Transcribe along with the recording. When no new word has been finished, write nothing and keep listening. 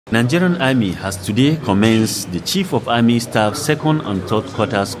Nigerian Army has today commenced the Chief of Army Staff Second and Third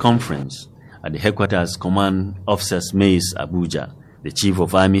Quarters Conference at the Headquarters Command Officers Maize, Abuja. The Chief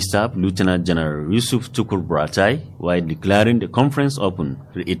of Army Staff, Lieutenant General Yusuf Tukur Buratai, while declaring the conference open,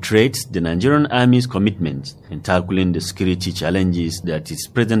 reiterates the Nigerian Army's commitment in tackling the security challenges that is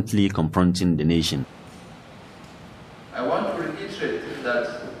presently confronting the nation. I want to reiterate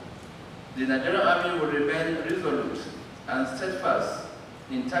that the Nigerian Army will remain resolute and steadfast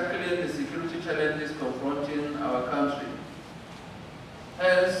in tackling the security challenges confronting our country.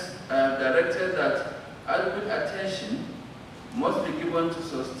 Hence, I have directed that adequate attention must be given to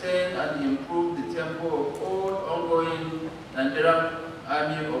sustain and improve the tempo of all ongoing Nigerian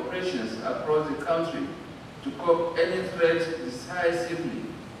Army operations across the country to cope any threat decisively.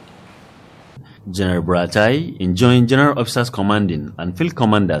 General Buratai enjoined general officers commanding and field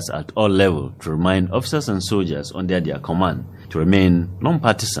commanders at all levels to remind officers and soldiers under their command to remain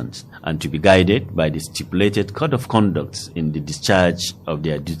non-partisan and to be guided by the stipulated code of conduct in the discharge of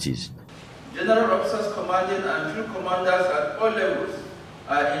their duties. General officers commanding and field commanders at all levels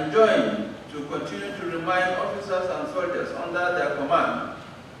are enjoined to continue to remind officers and soldiers under their command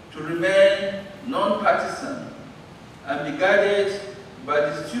to remain non-partisan and be guided by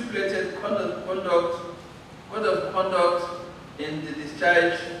the stipulated code of conduct in the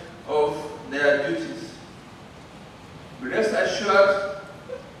discharge of their duties. Be rest assured,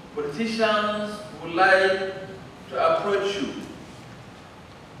 politicians would like to approach you.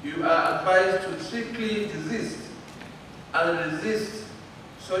 You are advised to strictly desist and resist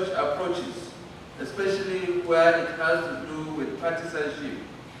such approaches, especially where it has to do with partisanship.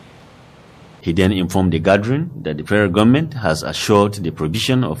 He then informed the gathering that the federal government has assured the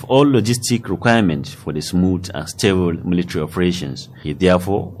provision of all logistic requirements for the smooth and stable military operations. He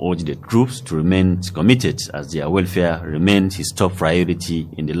therefore urged the troops to remain committed as their welfare remained his top priority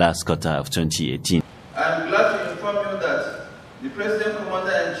in the last quarter of 2018. I am glad to inform you that the President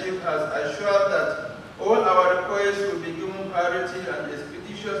Commander-in-Chief has assured that all our requests will be given priority and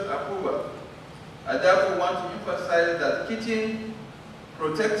expeditious approval. I therefore want to emphasize that kitting,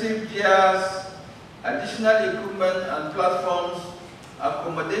 protective gears, additional equipment and platforms,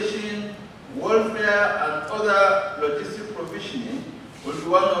 accommodation, welfare and other logistic provisioning will be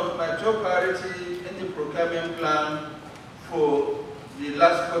one of my top priorities in the procurement plan for the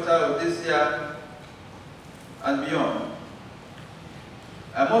last quarter of this year and beyond.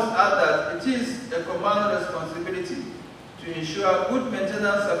 I must add that it is a command responsibility to ensure good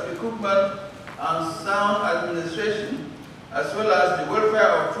maintenance of equipment and sound administration, as well as the welfare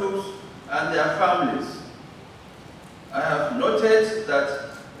of troops and their families. I have noted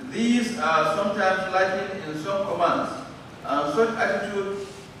that these are sometimes lacking in some commands, and such attitude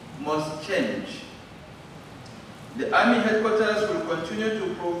must change. The Army headquarters will continue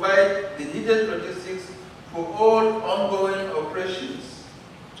to provide the needed logistics for all ongoing operations.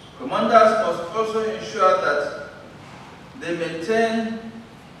 Commanders must also ensure that they maintain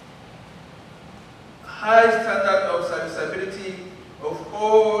high standard of serviceability of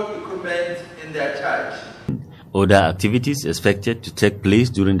all equipment in their charge. Other activities expected to take place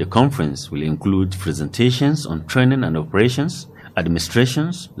during the conference will include presentations on training and operations,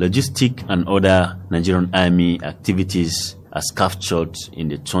 administrations, logistics, and other Nigerian Army activities as captured in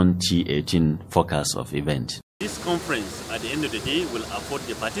the 2018 forecast of events. This conference, at the end of the day, will afford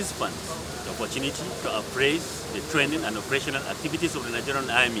the participants the opportunity to appraise the training and operational activities of the Nigerian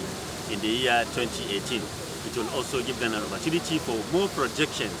Army in the year 2018. It will also give them an opportunity for more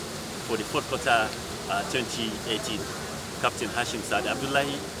projections for the fourth quarter 2018. Captain Hashim Saad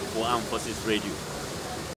Abdullahi for Armed Forces Radio.